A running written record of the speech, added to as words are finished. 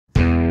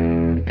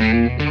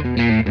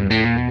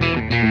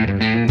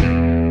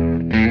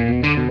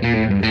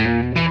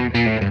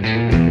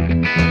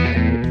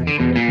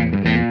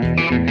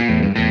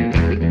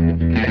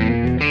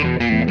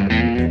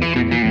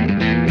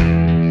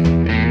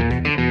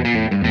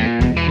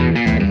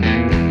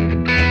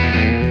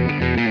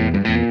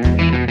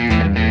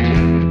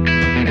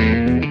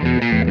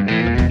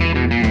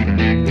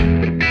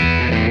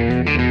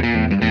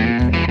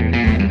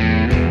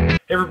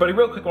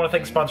real quick, I want to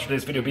thank the sponsor of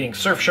today's video being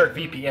Surfshark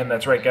VPN.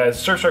 That's right, guys.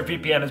 Surfshark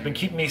VPN has been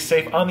keeping me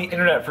safe on the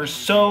internet for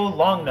so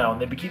long now, and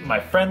they've been keeping my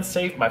friends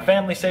safe, my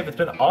family safe. It's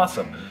been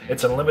awesome.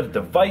 It's unlimited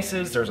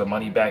devices. There's a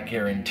money-back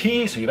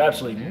guarantee, so you have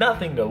absolutely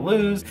nothing to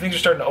lose. Things are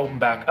starting to open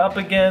back up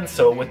again,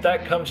 so with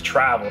that comes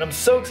travel. And I'm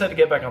so excited to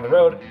get back on the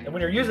road, and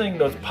when you're using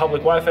those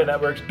public Wi-Fi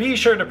networks, be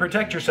sure to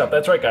protect yourself.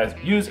 That's right, guys.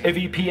 Use a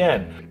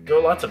VPN. There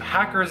are lots of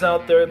hackers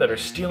out there that are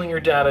stealing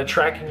your data,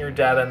 tracking your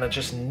data, and that's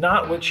just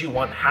not what you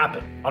want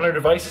happen. On our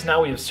devices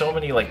now, we have so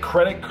many like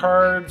credit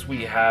cards,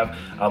 we have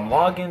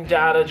login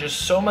data,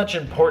 just so much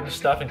important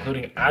stuff,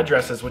 including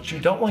addresses, which you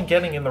don't want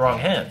getting in the wrong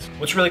hands.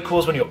 What's really cool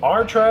is when you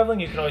are traveling,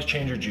 you can always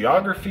change your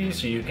geography,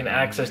 so you can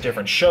access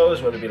different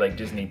shows, whether it be like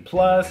Disney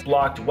Plus,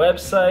 blocked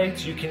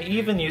websites. You can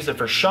even use it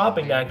for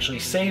shopping to actually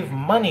save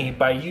money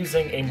by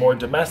using a more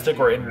domestic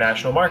or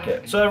international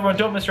market. So everyone,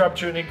 don't miss your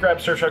opportunity. Grab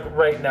Surfshark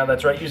right now.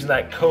 That's right, using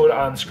that code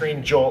on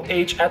screen, Joel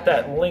H, at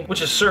that link,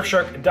 which is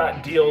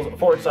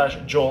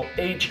surfshark.deals/Joel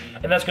H,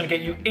 and that's going to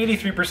get you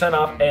 83%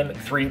 off and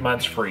 3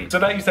 months free.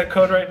 So use that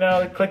code right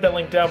now. Click that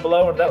link down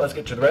below, and with that, let's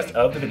get to the rest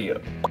of the video.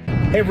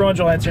 Hey everyone,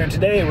 Joel Hansen here, and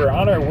today we're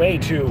on our way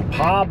to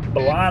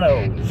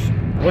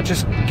Poblanos, which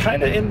is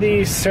kind of in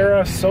the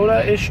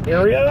Sarasota-ish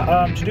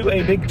area, to do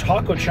a big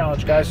taco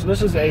challenge, guys. So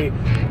this is a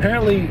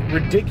apparently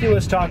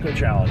ridiculous taco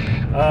challenge.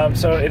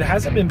 So it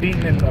hasn't been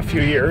beaten in a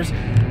few years,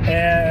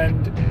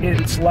 and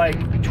it's like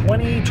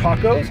 20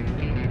 tacos,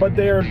 but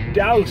they're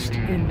doused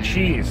in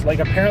cheese. Like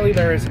apparently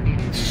there is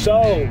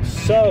so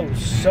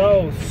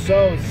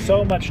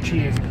much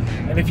cheese.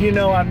 And if you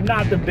know, I'm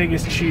not the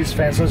biggest cheese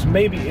fan, so this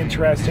may be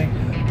interesting,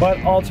 but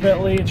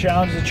ultimately a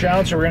challenge is a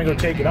challenge, so we're gonna go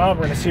take it on.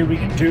 We're gonna see what we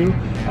can do.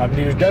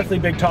 These are definitely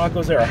big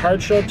tacos. They're a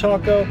hard shell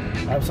taco,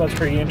 so that's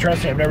pretty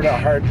interesting. I've never done a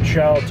hard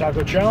shell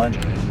taco challenge,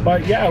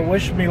 but yeah,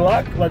 wish me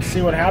luck. Let's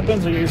see what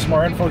happens. I'll give you some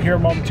more info here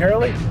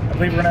momentarily. I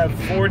believe we're gonna have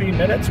 40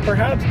 minutes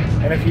perhaps,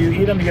 and if you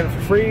eat them, you get it for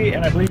free,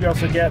 and I believe you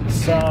also get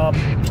some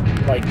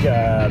like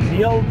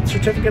meal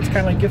certificates,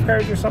 kind of like gift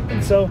cards or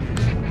something. So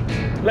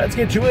let's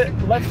get to it.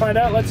 Let's find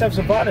out. Let's have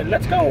some fun.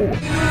 Let's go. When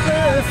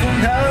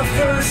I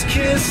first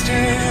kissed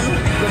him,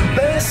 the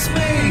best me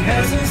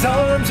has his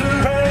arms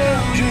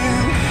around you. You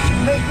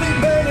make me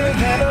better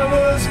than I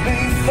was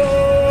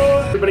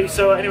before. Everybody,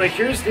 so anyway,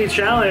 here's the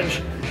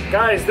challenge.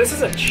 Guys, this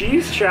is a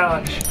cheese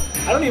challenge.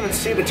 I don't even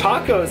see the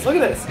tacos. Look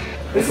at this.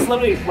 This is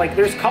literally like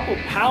there's a couple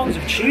pounds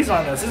of cheese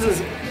on this. This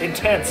is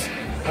intense.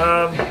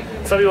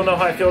 Some people know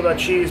how I feel about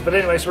cheese, but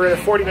anyway, so we're at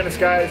 40 minutes,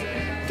 guys.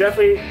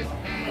 Definitely.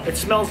 It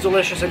smells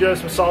delicious. I do have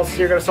some salsa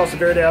here. Got a salsa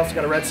verde. I also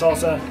got a red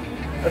salsa.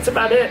 That's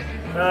about it.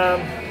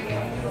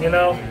 You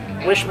know,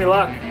 wish me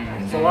luck.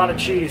 It's a lot of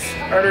cheese.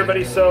 All right,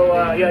 everybody. So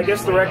yeah, I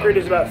guess the record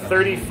is about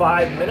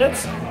 35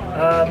 minutes.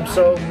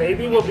 So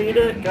maybe we'll beat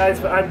it,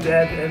 guys. But I'm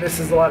dead, and this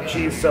is a lot of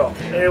cheese. So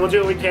anyway, we'll do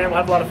what we can. We'll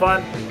have a lot of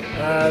fun.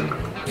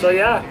 So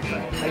yeah,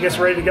 I guess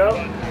we're ready to go.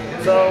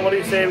 So what do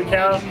you say we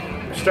count?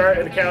 Start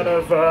at the count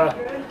of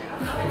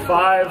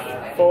 5,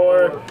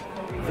 4,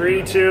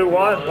 3, 2,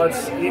 1.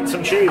 Let's eat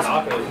some cheese.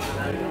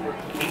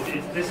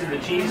 This is the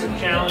cheese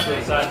challenge or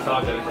the side of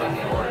tacos?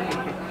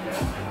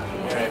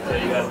 Alright, so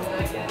you got.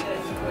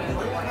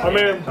 I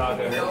mean,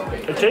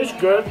 it tastes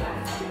good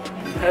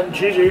and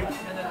cheesy.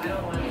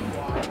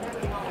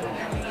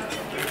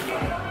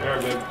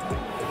 Very good.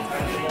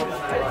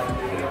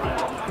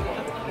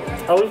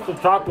 At least the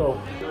taco.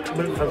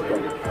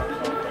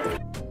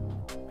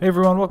 Hey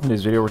everyone, welcome to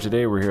today's video where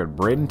today we're here at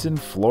Bradenton,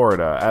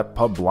 Florida at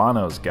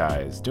Poblanos,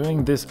 guys,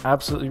 doing this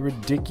absolutely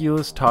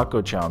ridiculous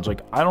taco challenge.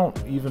 Like, I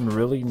don't even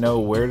really know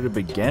where to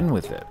begin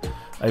with it.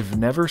 I've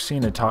never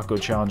seen a taco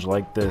challenge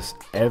like this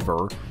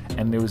ever,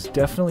 and it was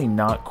definitely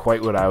not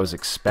quite what I was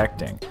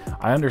expecting.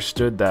 I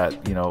understood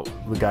that, you know,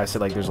 the guy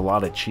said like there's a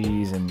lot of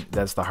cheese and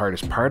that's the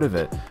hardest part of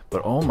it,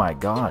 but oh my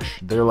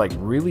gosh, there like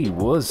really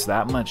was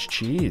that much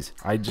cheese.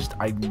 I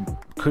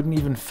couldn't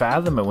even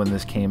fathom it when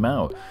this came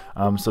out.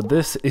 So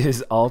this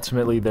is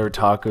ultimately their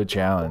taco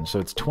challenge. So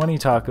it's 20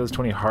 tacos,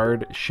 20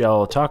 hard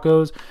shell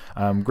tacos,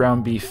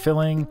 ground beef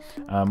filling,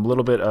 a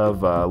little bit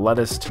of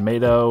lettuce,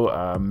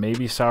 tomato,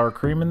 maybe sour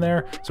cream in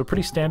there. So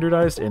pretty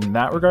standardized in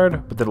that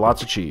regard, but then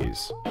lots of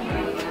cheese.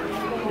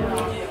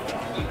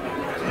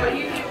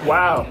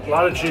 Wow, a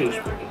lot of cheese.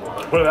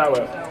 Put it that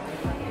way.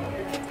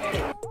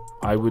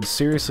 I would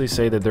seriously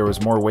say that there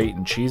was more weight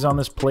and cheese on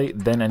this plate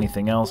than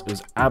anything else. It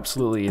was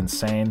absolutely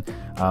insane.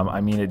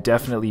 I mean, it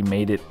definitely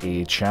made it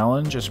a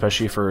challenge,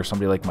 especially for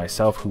somebody like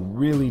myself who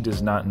really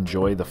does not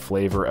enjoy the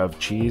flavor of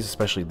cheese,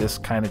 especially this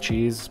kind of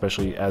cheese,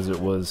 especially as it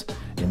was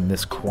in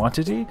this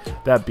quantity.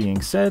 That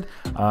being said,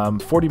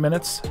 40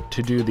 minutes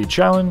to do the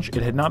challenge.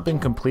 It had not been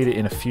completed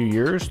in a few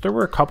years. There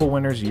were a couple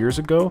winners years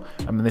ago.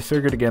 I mean, they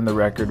figured again the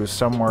record was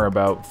somewhere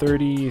about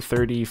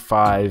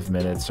 30-35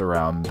 minutes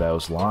around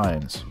those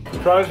lines.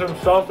 Try some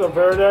salsa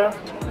verde.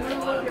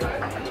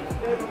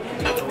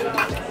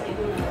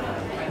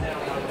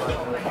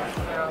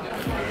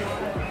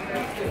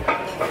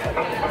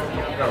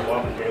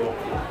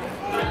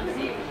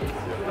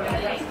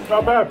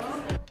 Not bad.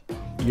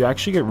 you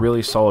actually get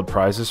really solid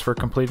prizes for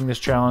completing this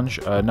challenge.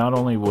 Not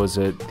only was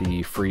it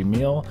the free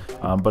meal,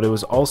 but it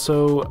was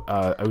also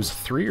it was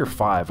 3 or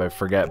 5, I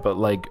forget, but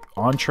like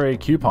entree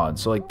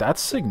coupons. So like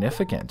that's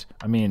significant.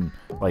 I mean,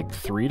 like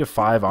 3 to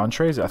 5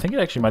 entrees. I think it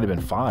actually might have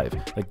been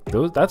 5.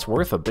 Like that's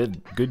worth a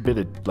good bit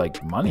of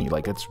like money.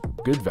 Like it's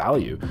good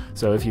value.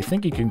 So if you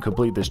think you can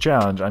complete this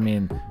challenge, I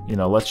mean, you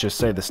know, let's just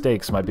say the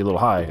stakes might be a little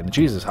high and the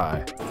cheese is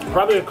high.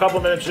 Probably a couple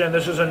minutes in,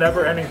 this is a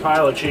never-ending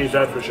pile of cheese,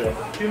 that's for sure.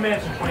 2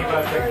 minutes and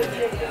 25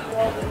 seconds.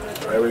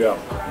 There we go.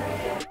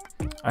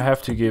 I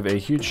have to give a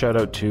huge shout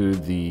out to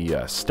the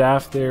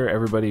staff there.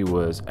 Everybody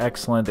was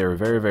excellent. They were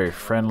very, very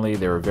friendly.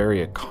 They were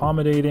very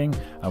accommodating,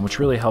 which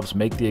really helps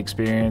make the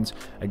experience.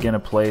 Again, a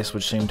place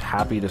which seemed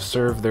happy to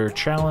serve their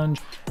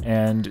challenge.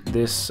 And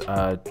this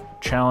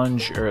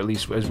challenge, or at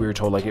least as we were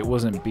told, like it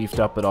wasn't beefed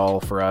up at all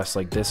for us.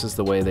 Like this is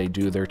the way they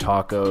do their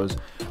tacos.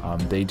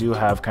 They do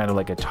have kind of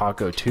like a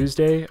Taco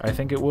Tuesday, I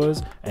think it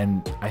was.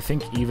 And I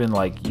think even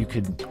like you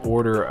could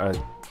order a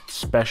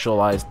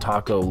specialized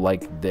taco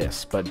like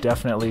this, but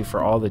definitely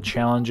for all the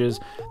challenges,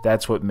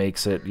 that's what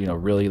makes it, you know,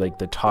 really like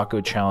the taco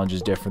challenge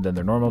is different than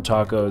their normal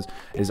tacos,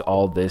 is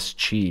all this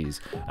cheese,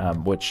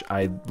 which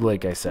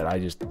like I said,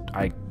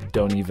 I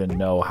don't even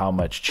know how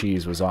much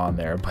cheese was on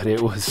there, but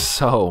it was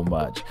so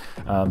much.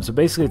 So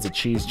basically it's a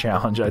cheese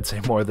challenge, I'd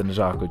say, more than a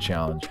taco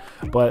challenge,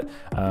 but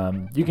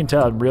you can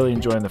tell I'm really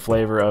enjoying the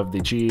flavor of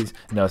the cheese.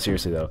 No,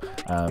 seriously though,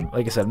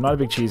 like I said, I'm not a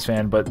big cheese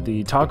fan, but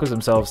the tacos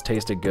themselves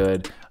tasted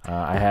good.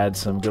 I had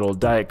some good old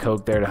Diet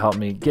Coke there to help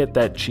me get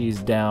that cheese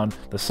down.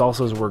 The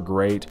salsas were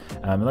great.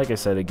 And like I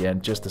said,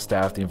 again, just the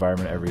staff, the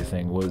environment,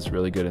 everything was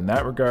really good in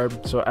that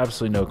regard. So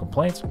absolutely no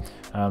complaints.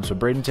 So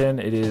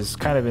Bradenton, it is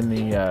kind of in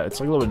the, it's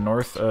like a little bit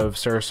north of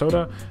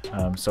Sarasota.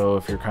 So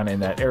if you're kind of in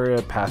that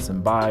area,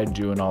 passing by,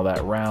 doing all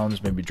that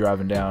rounds, maybe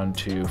driving down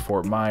to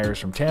Fort Myers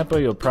from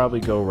Tampa, you'll probably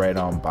go right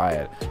on by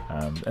it.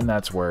 And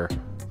that's where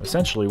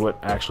essentially what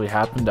actually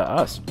happened to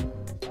us.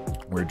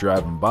 We're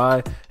driving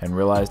by and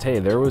realized, hey,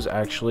 there was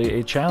actually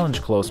a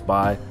challenge close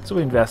by, so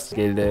we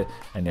investigated it,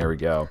 and there we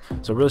go.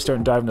 So really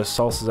starting to dive into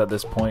salsas at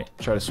this point,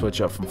 try to switch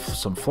up from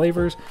some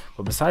flavors,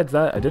 but besides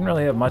that, I didn't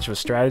really have much of a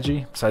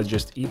strategy besides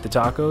just eat the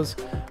tacos,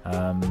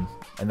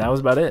 and that was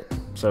about it.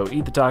 So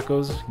eat the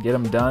tacos, get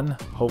them done,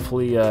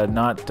 hopefully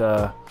not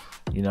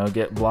you know,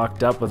 get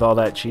blocked up with all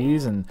that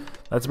cheese, and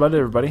that's about it,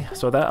 everybody.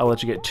 So with that, I'll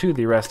let you get to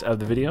the rest of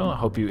the video. I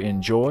hope you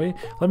enjoy.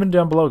 Let me know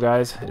down below,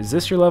 guys, is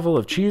this your level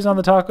of cheese on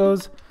the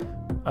tacos?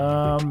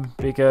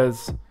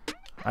 Because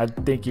I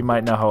think you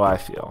might know how I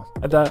feel.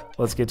 At that,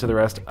 let's get to the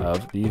rest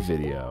of the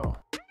video.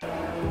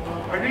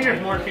 I think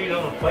there's more cheese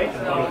on the plate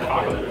than on the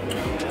tacos.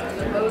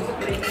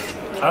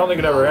 I don't think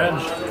it ever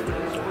ends.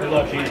 I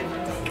love cheese.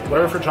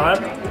 Whatever for time?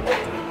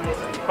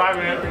 5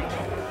 minutes.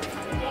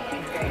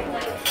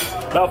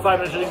 About 5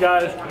 minutes in,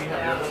 guys.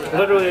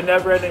 Literally a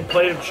never-ending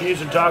plate of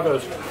cheese and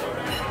tacos.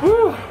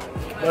 Woo!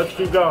 Let's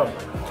keep going.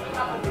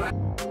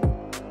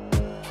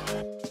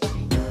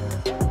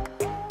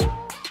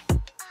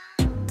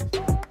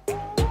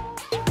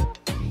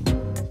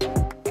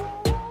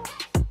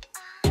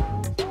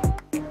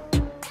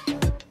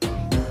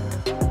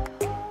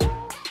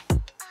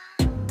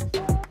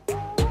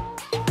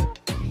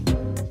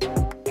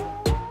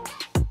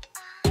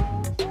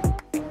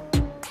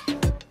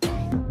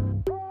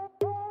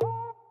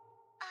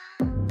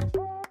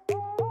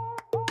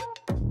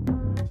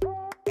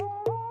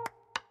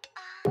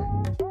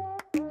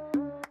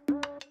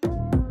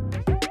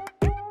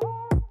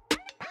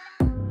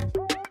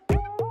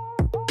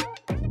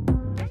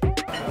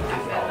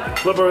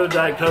 Flip over the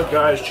Diet Coke,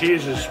 guys.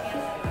 Cheese is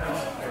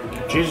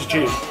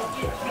cheese.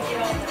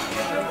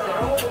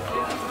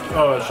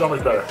 Oh, it's so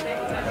much better.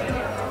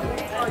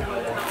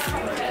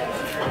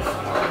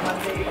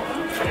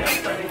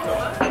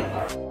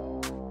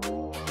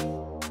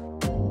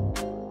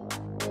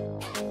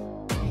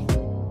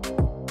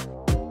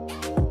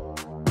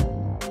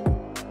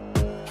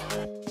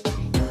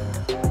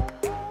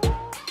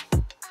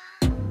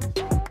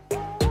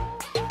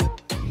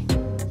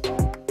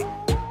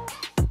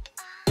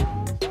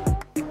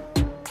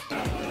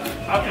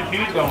 How's the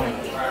cheese going?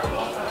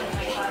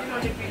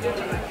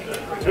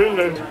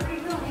 Really?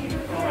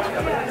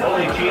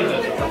 Holy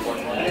cheeses.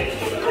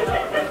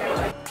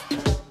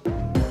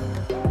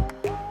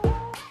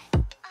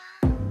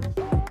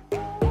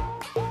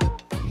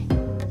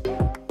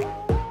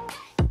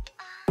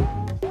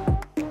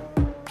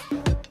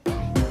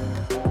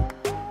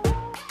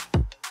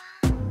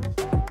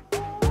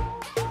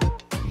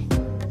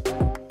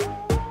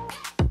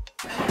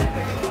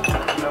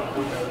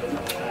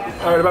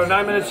 All right, about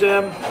 9 minutes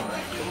in.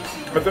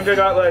 I think I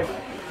got like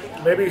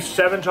maybe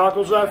 7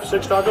 tacos left,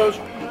 6 tacos.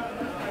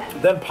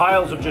 Then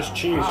piles of just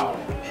cheese.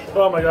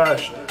 Oh my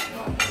gosh.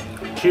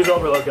 Cheese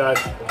overload, guys.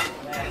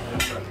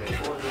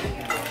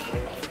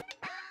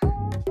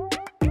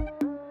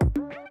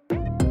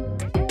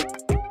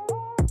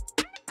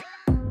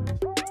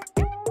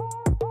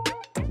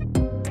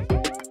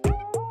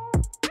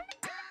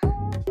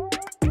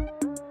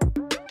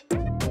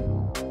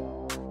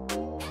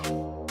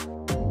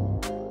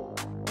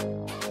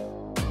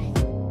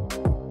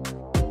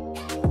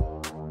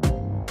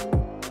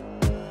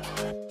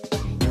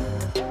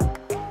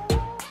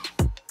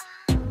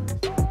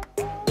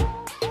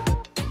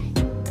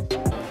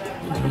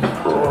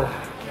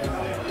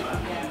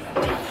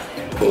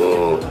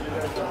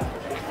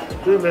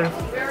 Excuse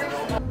me.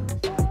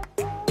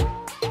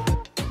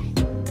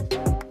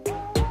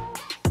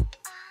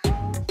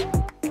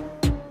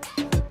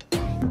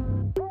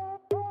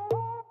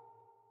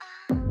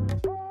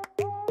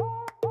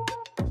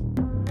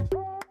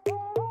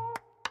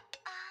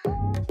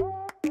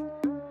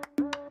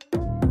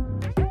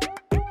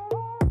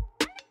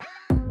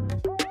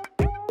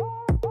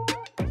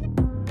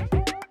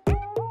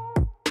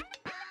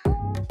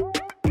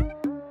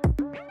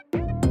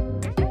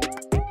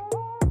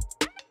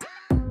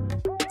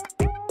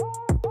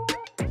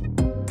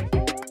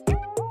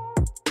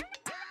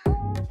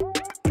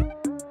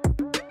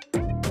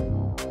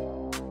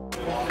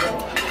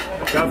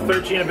 About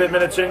 13 a bit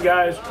minutes in,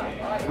 guys.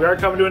 We are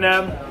coming to an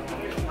end,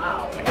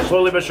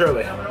 slowly but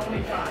surely.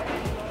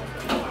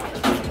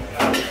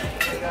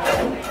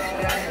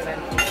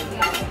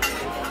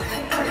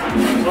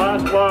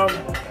 Last one,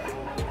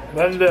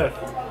 then this.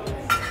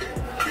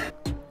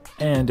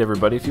 And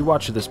everybody, if you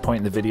watched to this point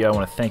in the video, I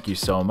want to thank you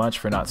so much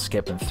for not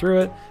skipping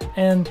through it.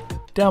 And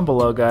down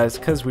below, guys,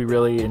 because we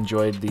really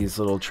enjoyed these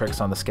little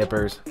tricks on the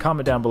skippers,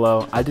 comment down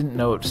below. I didn't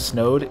know it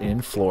snowed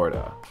in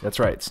Florida. That's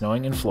right,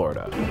 snowing in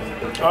Florida.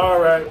 All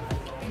right,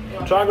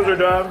 tacos are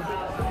done.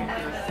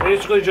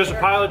 Basically just a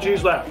pile of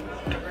cheese left.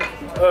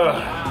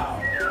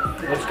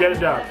 Let's get it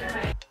done.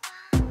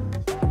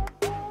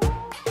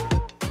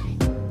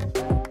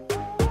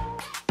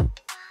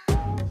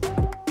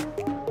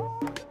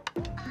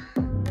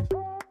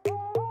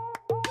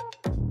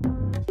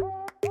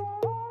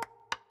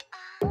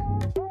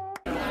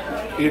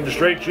 Eating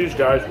straight cheese,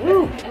 guys.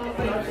 Woo!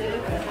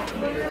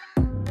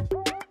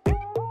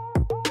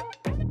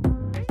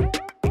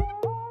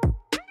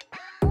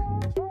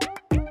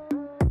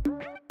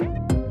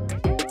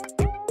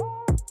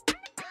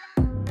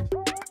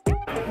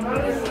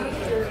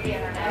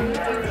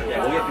 Yeah,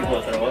 we'll get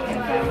people to throw up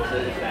sometimes.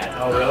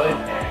 Oh, really?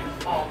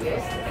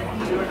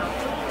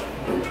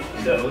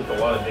 So with a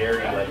lot of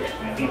dairy, like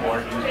people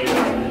aren't used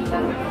to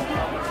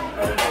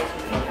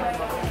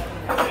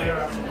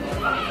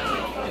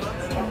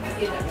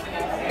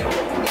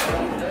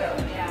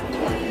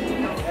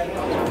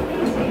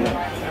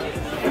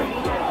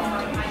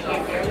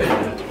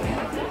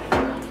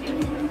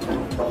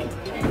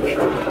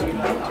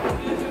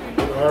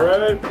All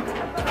right.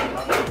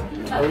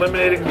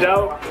 Eliminating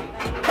doubt.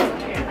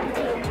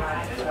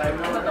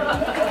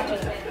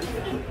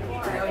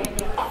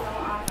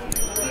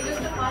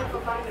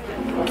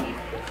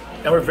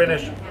 And we're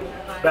finished.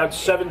 About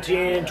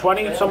 17,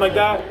 20, something like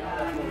that.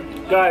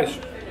 Guys,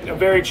 a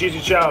very cheesy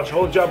challenge.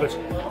 Hold jumpers.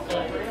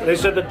 They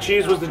said the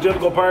cheese was the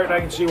difficult part, and I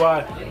can see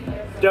why.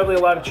 Definitely a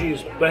lot of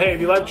cheese. But hey,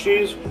 if you like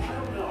cheese,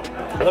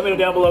 let me know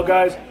down below,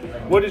 guys.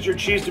 What is your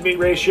cheese to meat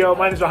ratio?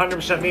 Mine is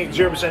 100% meat,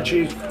 0%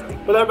 cheese.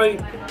 But everybody,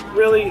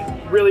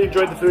 really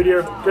enjoyed the food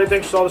here. Great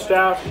thanks to all the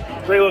staff.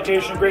 Great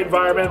location, great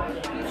environment.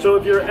 So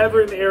if you're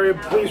ever in the area,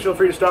 please feel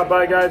free to stop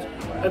by, guys.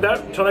 And that,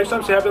 until next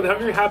time, stay happy and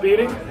hungry, happy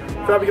eating.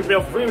 Probably get the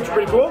meal for free, which is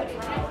pretty cool.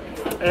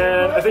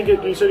 And I think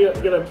you said you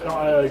get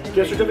a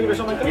gift certificate or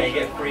something like that? Yeah, you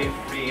get free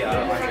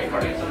entree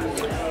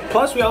cards.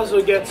 Plus, we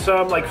also get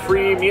some like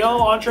free meal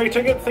entree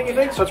ticket thingy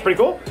thing, so that's pretty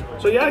cool.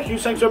 So yeah,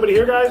 huge thanks to everybody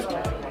here, guys.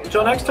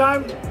 Until next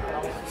time,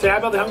 stay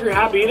happy, healthy, hungry,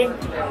 happy eating.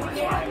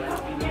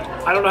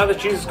 I don't know how the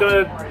cheese is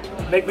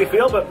gonna make me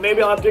feel, but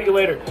maybe I'll update you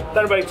later.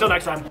 Everybody, until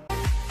next time.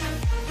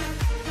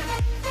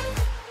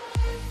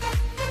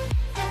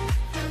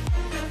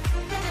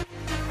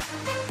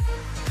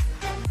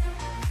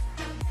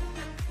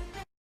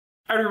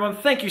 All right, everyone,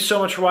 thank you so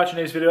much for watching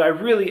today's video. I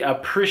really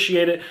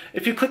appreciate it.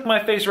 If you click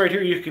my face right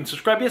here, you can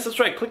subscribe. Yes, that's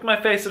right. Click my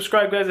face,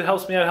 subscribe, guys. It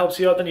helps me out, helps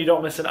you out. Then you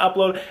don't miss an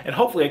upload. And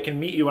hopefully I can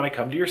meet you when I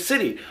come to your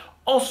city.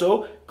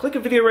 Also, click a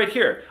video right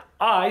here.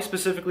 I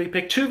specifically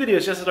picked 2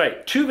 videos. Yes, that's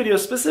right. 2 videos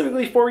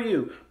specifically for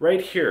you right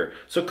here.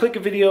 So click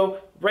a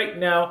video right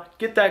now.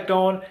 Get that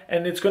going.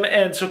 And it's going to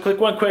end. So click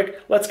one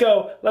quick. Let's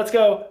go.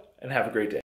 And have a great day.